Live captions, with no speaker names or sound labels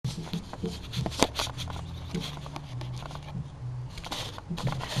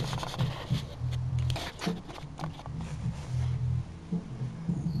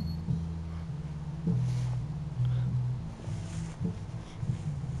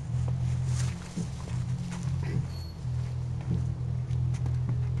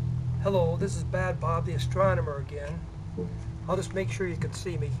Hello, this is Bad Bob the astronomer again. I'll just make sure you can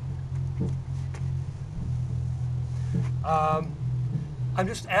see me.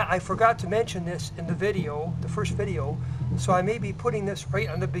 I forgot to mention this in the video, the first video, so I may be putting this right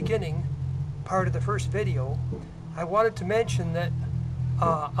on the beginning part of the first video. I wanted to mention that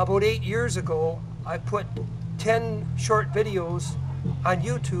about 8 years ago, I put 10 short videos on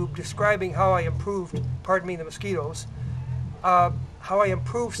YouTube describing how I improved, pardon me, the mosquitoes, how I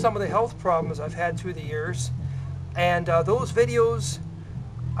improved some of the health problems I've had through the years. And those videos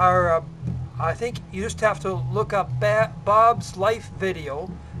are, I think you just have to look up Bob's Life video.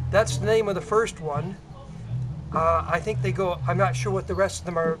 That's the name of the first one. I think they go, I'm not sure what the rest of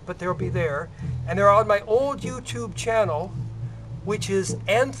them are, but they'll be there. And they're on my old YouTube channel, which is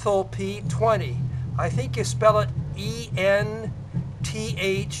Enthalpy20. I think you spell it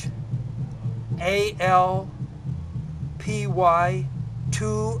ENTHALPY20.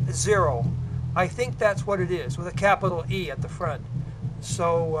 I think that's what it is, with a capital E at the front.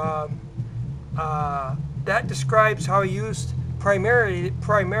 So that describes how I used primarily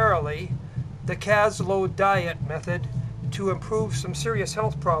the Kaslow diet method to improve some serious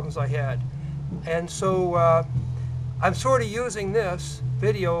health problems I had. And so I'm sort of using this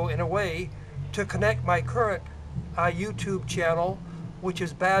video in a way to connect my current YouTube channel, which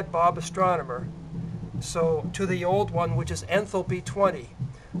is Bad Bob Astronomer, so to the old one, which is Enthalpy20.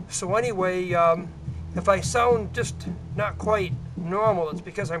 So anyway, if I sound just not quite normal, it's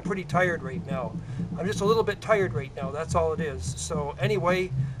because I'm pretty tired right now. I'm just a little bit tired right now, that's all it is. So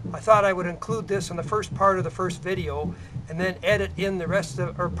anyway, I thought I would include this in the first part of the first video and then edit in the rest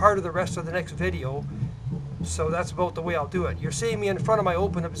of, or part of the rest of the next video. So that's about the way I'll do it. You're seeing me in front of my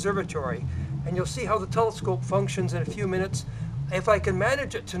open observatory, and you'll see how the telescope functions in a few minutes. If I can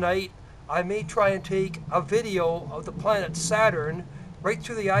manage it tonight, I may try and take a video of the planet Saturn right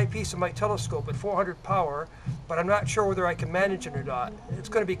through the eyepiece of my telescope at 400 power, but I'm not sure whether I can manage it or not. It's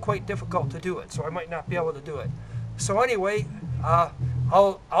going to be quite difficult to do it, so I might not be able to do it. So anyway, right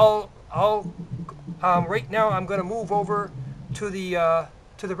now I'm going to move over to the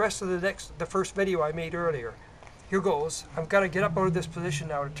rest of the first video I made earlier. Here goes. I've got to get up out of this position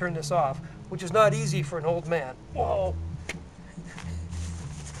now to turn this off, which is not easy for an old man. Whoa!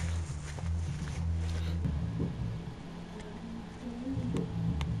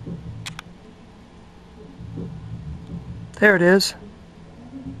 There it is.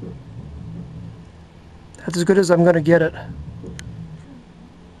 That's as good as I'm going to get it.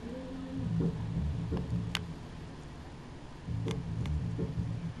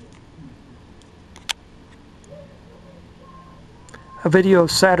 A video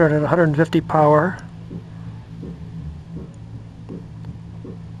of Saturn at 150 power.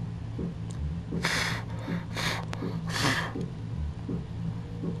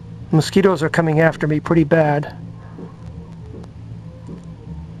 Mosquitoes are coming after me pretty bad.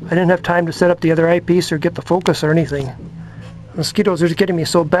 I didn't have time to set up the other eyepiece or get the focus or anything. Mosquitoes are just getting me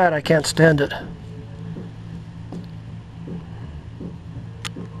so bad I can't stand it.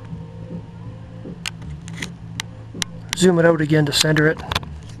 Zoom it out again to center it.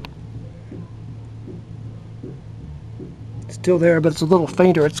 It's still there, but it's a little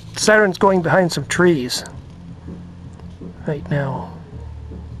fainter. Saturn's going behind some trees right now.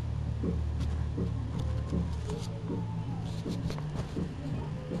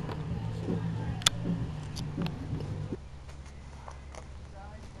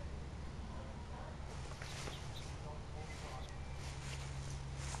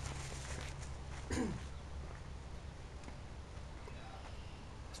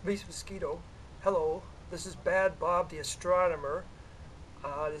 Space Mosquito. Hello, this is Bad Bob the astronomer.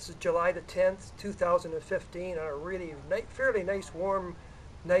 This is July the 10th, 2015, on a really fairly nice warm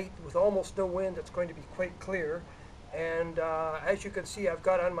night with almost no wind. It's going to be quite clear. And as you can see, I've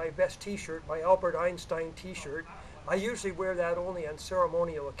got on my best t-shirt, my Albert Einstein t-shirt. I usually wear that only on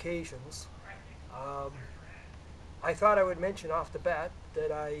ceremonial occasions. I thought I would mention off the bat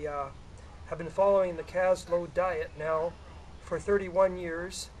that I have been following the Kaslow diet now for 31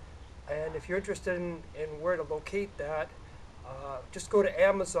 years, and if you're interested in where to locate that, just go to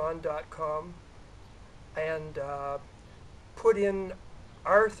Amazon.com and put in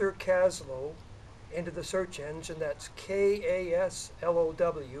Arthur Kaslow into the search engine. That's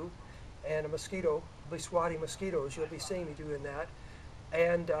Kaslow, and a mosquito, will be swatting mosquitoes. You'll be seeing me doing that,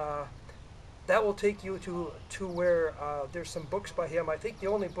 and that will take you to where there's some books by him. I think the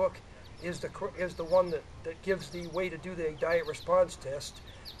only book is the one that gives the way to do the diet response test.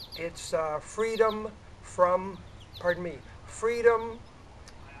 It's Freedom from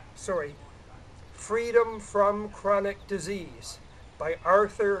Chronic Disease by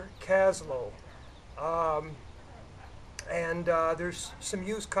Saturn Kaslow. There's some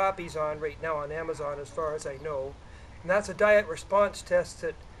used copies on right now on Amazon as far as I know. And that's a diet response test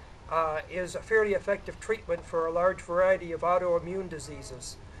that is a fairly effective treatment for a large variety of autoimmune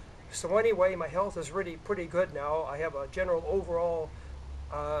diseases. So anyway, my health is really pretty good now. I have a general overall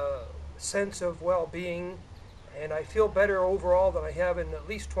sense of well-being, and I feel better overall than I have in at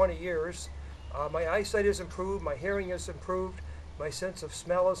least 20 years. My eyesight is improved, my hearing is improved, my sense of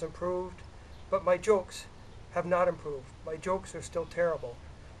smell is improved, but my jokes have not improved. My jokes are still terrible.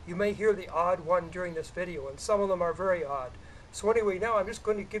 You may hear the odd one during this video, and some of them are very odd. So anyway, now I'm just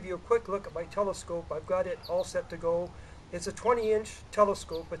going to give you a quick look at my telescope. I've got it all set to go. It's a 20-inch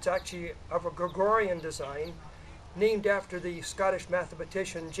telescope. It's actually of a Gregorian design, named after the Scottish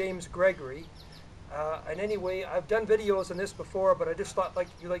mathematician James Gregory. And anyway, I've done videos on this before, but I just thought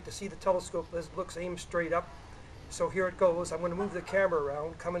you like to see the telescope as it looks aimed straight up. So here it goes. I'm going to move the camera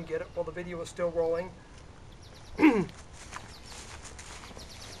around. Come and get it while the video is still rolling.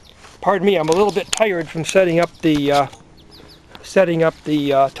 Pardon me, I'm a little bit tired from setting up the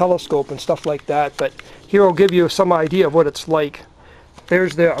telescope and stuff like that, but here I'll give you some idea of what it's like.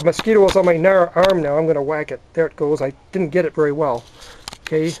 There's the mosquito is on my arm now. I'm going to whack it. There it goes. I didn't get it very well.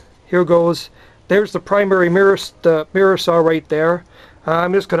 Okay, here goes. There's the primary mirror, the mirror saw right there.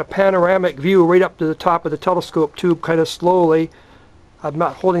 I'm just going to panoramic view right up to the top of the telescope tube kind of slowly. I'm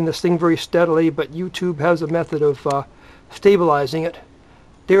not holding this thing very steadily, but YouTube has a method of stabilizing it.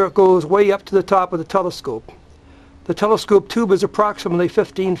 There it goes way up to the top of the telescope. The telescope tube is approximately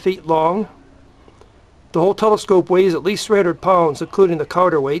 15 feet long. The whole telescope weighs at least 300 pounds, including the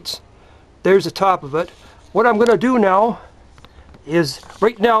counterweights. There's the top of it. What I'm going to do now is,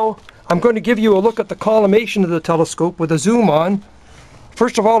 right now, I'm going to give you a look at the collimation of the telescope with a zoom on.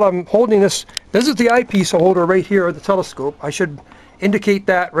 First of all, I'm holding this. This is the eyepiece holder right here of the telescope. I should indicate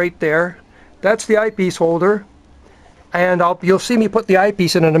that right there. That's the eyepiece holder. And you'll see me put the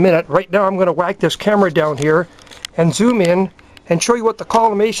eyepiece in a minute. Right now I'm going to whack this camera down here and zoom in and show you what the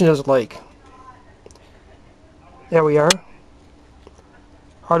collimation is like. There we are.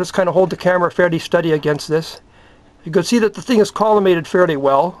 I'll just kind of hold the camera fairly steady against this. You can see that the thing is collimated fairly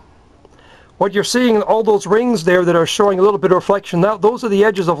well. What you're seeing, all those rings there that are showing a little bit of reflection, those are the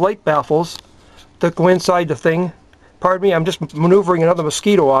edges of light baffles that go inside the thing. Pardon me, I'm just maneuvering another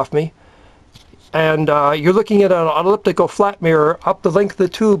mosquito off me. And you're looking at an elliptical flat mirror up the length of the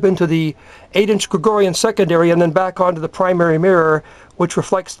tube into the 8-inch Gregorian secondary and then back onto the primary mirror, which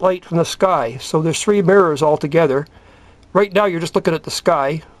reflects light from the sky. So there's 3 mirrors altogether. Right now you're just looking at the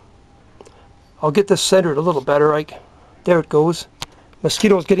sky. I'll get this centered a little better. There it goes.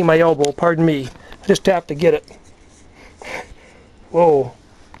 Mosquito's getting my elbow, pardon me. I just have to get it. Whoa.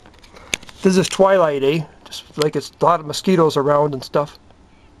 This is twilight, eh? Just like it's a lot of mosquitoes around and stuff.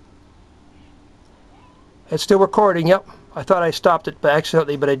 It's still recording, yep. I thought I stopped it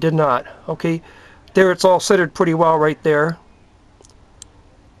accidentally, but I did not. Okay, there it's all centered pretty well right there.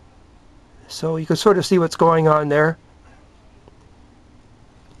 So you can sort of see what's going on there.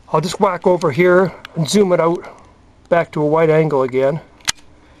 I'll just whack over here and zoom it out back to a wide angle again.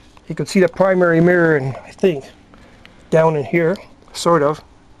 You can see the primary mirror, and I think down in here, sort of.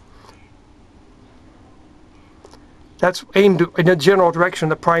 That's aimed in the general direction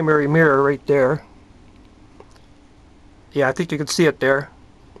of the primary mirror right there. Yeah, I think you can see it there.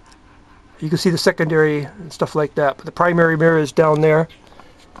 You can see the secondary and stuff like that, but the primary mirror is down there.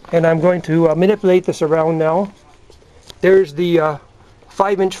 And I'm going to manipulate this around now. There's the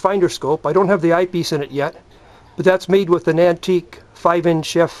 5-inch finder scope. I don't have the eyepiece in it yet, but that's made with an antique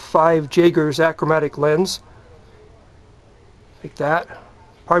 5-inch f5 Jaegers achromatic lens. Like that.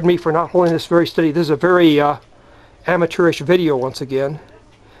 Pardon me for not holding this very steady. This is a very amateurish video once again,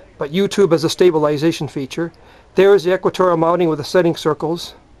 but YouTube has a stabilization feature. There's the equatorial mounting with the setting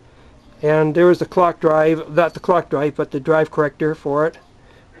circles, and there's the clock drive, not the clock drive, but the drive corrector for it.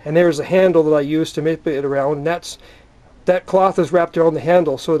 And there's the handle that I use to manipulate it around, and that cloth is wrapped around the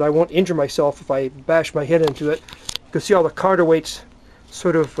handle so that I won't injure myself if I bash my head into it. You can see all the counterweights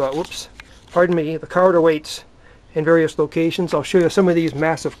sort of, pardon me, the counterweights in various locations. I'll show you some of these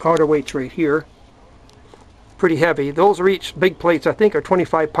massive counterweights right here. Pretty heavy. Those are each big plates, I think, are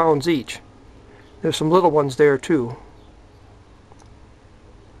 25 pounds each. There's some little ones there too.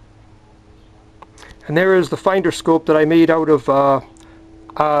 And there is the finder scope that I made out of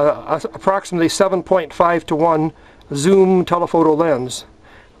approximately 7.5 to 1 zoom telephoto lens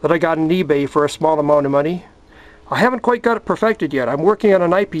that I got on eBay for a small amount of money. I haven't quite got it perfected yet. I'm working on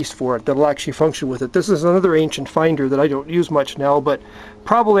an eyepiece for it that'll actually function with it. This is another ancient finder that I don't use much now, but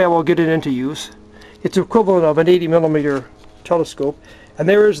probably I will get it into use. It's equivalent of an 80mm telescope. And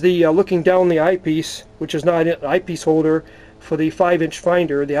there is the looking down the eyepiece, which is not an eyepiece holder for the 5-inch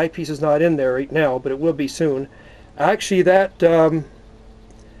finder. The eyepiece is not in there right now, but it will be soon. Actually, that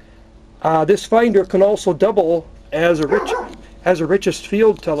this finder can also double as a richest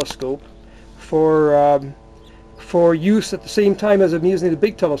field telescope for use at the same time as I'm using the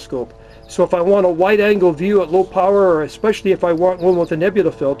big telescope. So if I want a wide-angle view at low power, or especially if I want one with a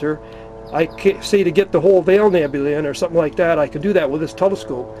nebula filter, I say to get the whole Veil Nebula in or something like that, I can do that with this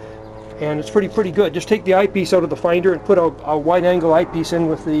telescope. And it's pretty good. Just take the eyepiece out of the finder and put a wide-angle eyepiece in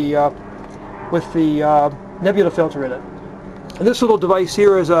with the nebula filter in it. And this little device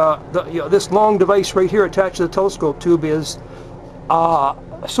here is this long device right here attached to the telescope tube is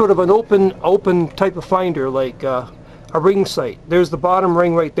sort of an open type of finder, like a ring sight. There's the bottom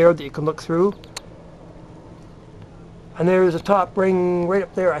ring right there that you can look through, and there's a top ring right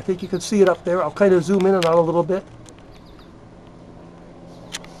up there. I think you can see it up there. I'll kind of zoom in and out a little bit.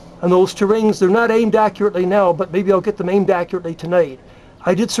 And those two rings, they're not aimed accurately now, but maybe I'll get them aimed accurately tonight.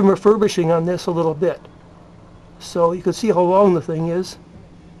 I did some refurbishing on this a little bit, so you can see how long the thing is.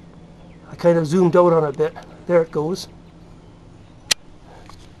 I kind of zoomed out on it a bit. There it goes.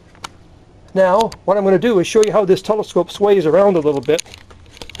 Now, what I'm going to do is show you how this telescope sways around a little bit.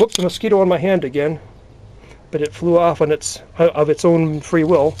 Whoops, a mosquito on my hand again. But it flew off on of its own free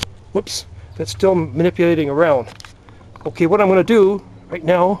will. Whoops, it's still manipulating around. Okay, what I'm going to do right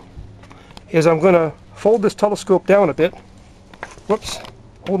now is I'm going to fold this telescope down a bit. Whoops,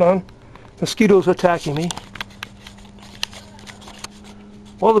 hold on. Mosquitoes attacking me.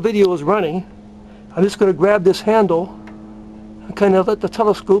 While the video is running, I'm just going to grab this handle and kind of let the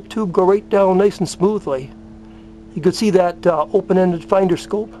telescope tube go right down nice and smoothly. You can see that open-ended finder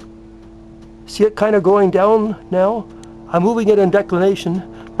scope. See it kind of going down now? I'm moving it in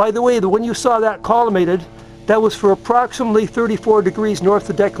declination. By the way, when you saw that collimated, that was for approximately 34 degrees north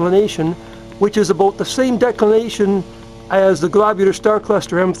of declination, which is about the same declination as the globular star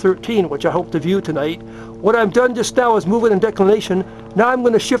cluster M13, which I hope to view tonight. What I've done just now is move it in declination. Now I'm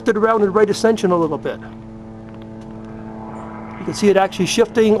going to shift it around in right ascension a little bit. You can see it actually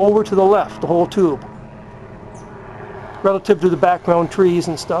shifting over to the left, the whole tube, relative to the background trees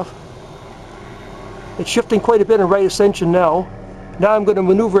and stuff. It's shifting quite a bit in right ascension now. Now I'm going to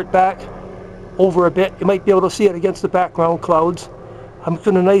maneuver it back over a bit. You might be able to see it against the background clouds. I'm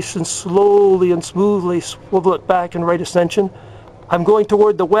going to nice and slowly and smoothly swivel it back in right ascension. I'm going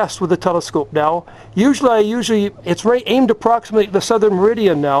toward the west with the telescope now. Usually it's right aimed approximately at the southern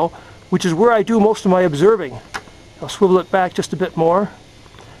meridian now, which is where I do most of my observing. I'll swivel it back just a bit more.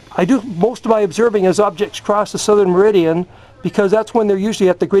 I do most of my observing as objects cross the southern meridian, because that's when they're usually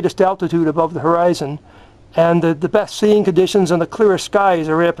at the greatest altitude above the horizon, and the best seeing conditions and the clearest skies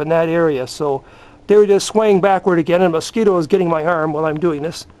are up in that area. So they're just swaying backward again, and a mosquito is getting my arm while I'm doing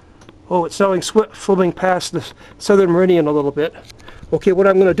this. Oh, it's now swimming past the southern meridian a little bit. Okay, what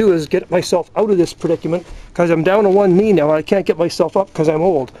I'm going to do is get myself out of this predicament, because I'm down on one knee now and I can't get myself up because I'm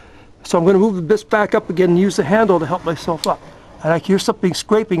old. So I'm going to move this back up again and use the handle to help myself up. And I hear something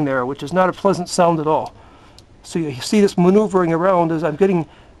scraping there, which is not a pleasant sound at all. So you see this maneuvering around as I'm getting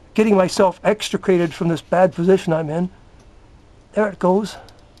myself extricated from this bad position I'm in. There it goes.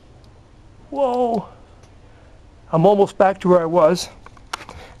 Whoa! I'm almost back to where I was.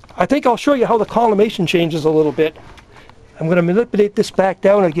 I think I'll show you how the collimation changes a little bit. I'm going to manipulate this back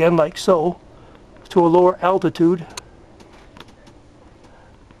down again like so, to a lower altitude.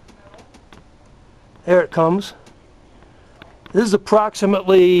 There it comes. This is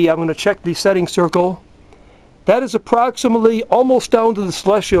approximately, I'm going to check the setting circle. That is approximately almost down to the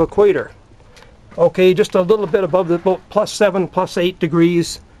celestial equator. Okay, just a little bit above the about +7, +8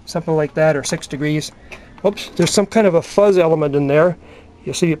 degrees, something like that, or 6 degrees. Oops, there's some kind of a fuzz element in there.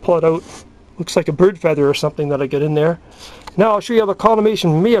 You see, you pull it out. Looks like a bird feather or something that I get in there. Now I'll show you how the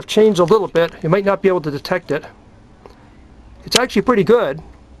collimation may have changed a little bit. You might not be able to detect it. It's actually pretty good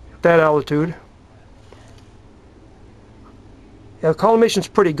at that altitude. Yeah, the collimation's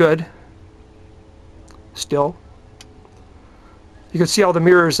pretty good still. You can see how the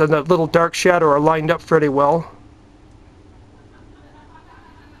mirrors and that little dark shadow are lined up pretty well.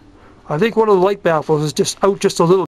 I think one of the light baffles is just out just a little